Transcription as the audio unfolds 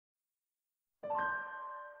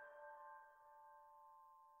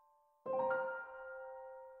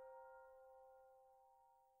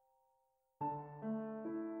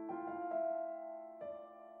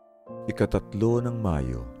Ikatatlo ng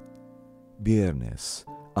Mayo, Biyernes,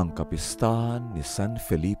 ang kapistahan ni San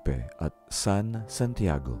Felipe at San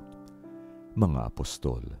Santiago, mga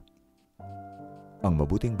apostol. Ang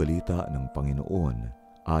mabuting balita ng Panginoon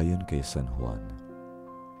ayon kay San Juan.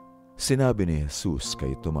 Sinabi ni Jesus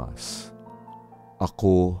kay Tomas,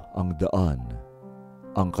 "Ako ang daan,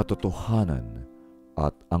 ang katotohanan,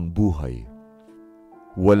 at ang buhay.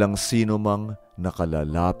 Walang sino mang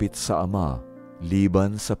nakalalapit sa Ama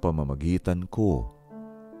liban sa pamamagitan ko.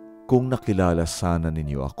 Kung nakilala sana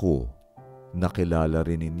ninyo ako, nakilala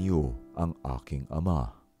rin ninyo ang aking Ama.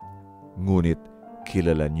 Ngunit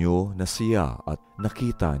kilala nyo na siya at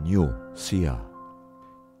nakita nyo siya."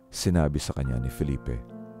 Sinabi sa kanya ni Felipe,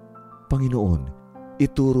 "Panginoon,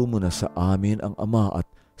 ituro mo na sa amin ang Ama at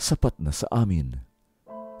sapat na sa amin."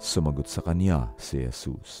 Sumagot sa kanya si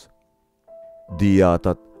Jesus, "Di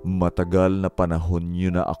yata't matagal na panahon nyo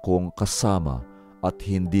na akong kasama at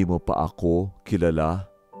hindi mo pa ako kilala,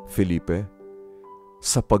 Felipe?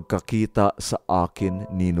 Sa pagkakita sa akin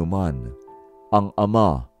ninuman, ang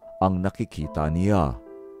Ama ang nakikita niya.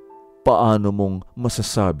 Paano mong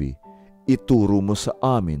masasabi, ituro mo sa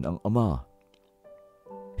amin ang Ama?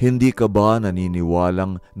 Hindi ka ba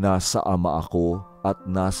naniniwalang nasa Ama ako at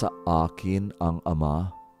nasa akin ang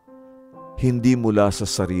Ama? Hindi mula sa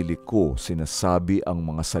sarili ko sinasabi ang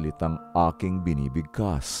mga salitang aking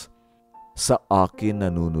binibigkas. Sa akin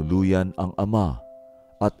nanunuluyan ang Ama,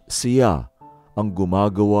 at siya ang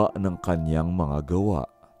gumagawa ng kanyang mga gawa.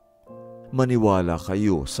 Maniwala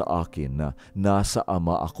kayo sa akin na nasa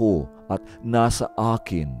Ama ako at nasa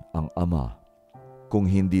akin ang Ama. Kung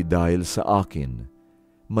hindi dahil sa akin,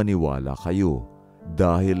 maniwala kayo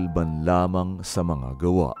dahil man lamang sa mga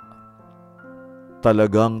gawa.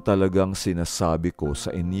 Talagang sinasabi ko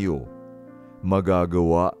sa inyo,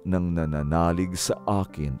 magagawa ng nananalig sa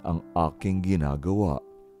akin ang aking ginagawa,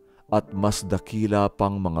 at mas dakila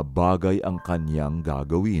pang mga bagay ang kanyang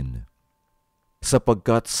gagawin.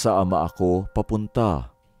 Sapagkat sa Ama ako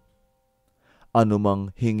papunta.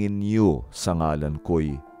 Anumang hingin niyo sa ngalan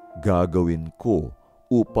ko'y gagawin ko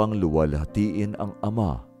upang luwalhatiin ang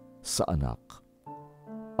Ama sa Anak.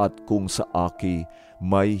 At kung sa aki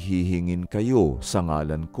may hihingin kayo sa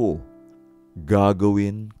ngalan ko,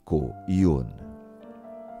 gagawin ko iyon."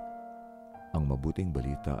 Ang mabuting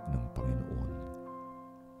balita ng Panginoon.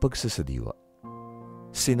 Pagsasadiwa.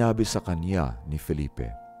 Sinabi sa kanya ni Felipe,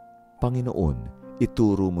 "Panginoon,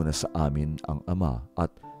 ituro mo na sa amin ang Ama at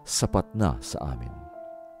sapat na sa amin."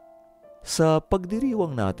 Sa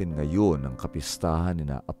pagdiriwang natin ngayon ng kapistahan ni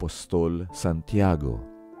na Apostol Santiago,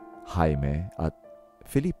 Jaime at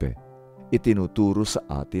Felipe, itinuturo sa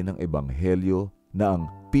atin ng Ebanghelyo na ang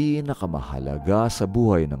pinakamahalaga sa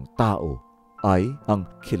buhay ng tao ay ang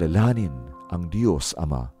kilalanin ang Diyos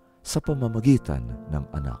Ama sa pamamagitan ng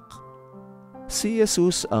Anak. Si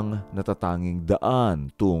Jesus ang natatanging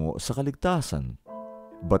daan tungo sa kaligtasan.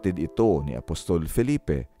 Batid ito ni Apostol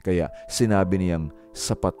Felipe, kaya sinabi niyang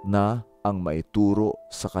sapat na ang maituro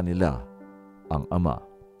sa kanila ang Ama.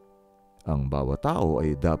 Ang bawat tao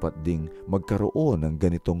ay dapat ding magkaroon ng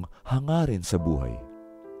ganitong hangarin sa buhay.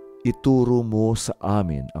 Ituro mo sa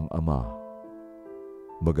amin ang Ama.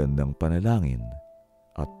 Magandang panalangin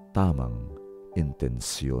at tamang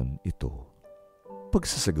intensyon ito.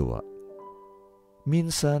 Pagsasagawa.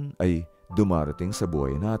 Minsan ay dumarating sa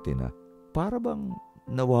buhay natin na para bang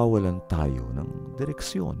nawawalan tayo ng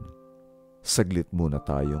direksyon. Saglit muna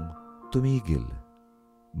tayong tumigil,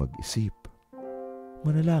 mag-isip,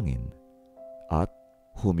 manalangin, at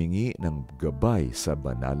humingi ng gabay sa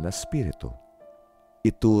banal na Espiritu.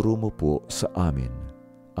 Ituro mo po sa amin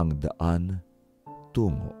ang daan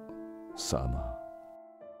tungo sa Ama.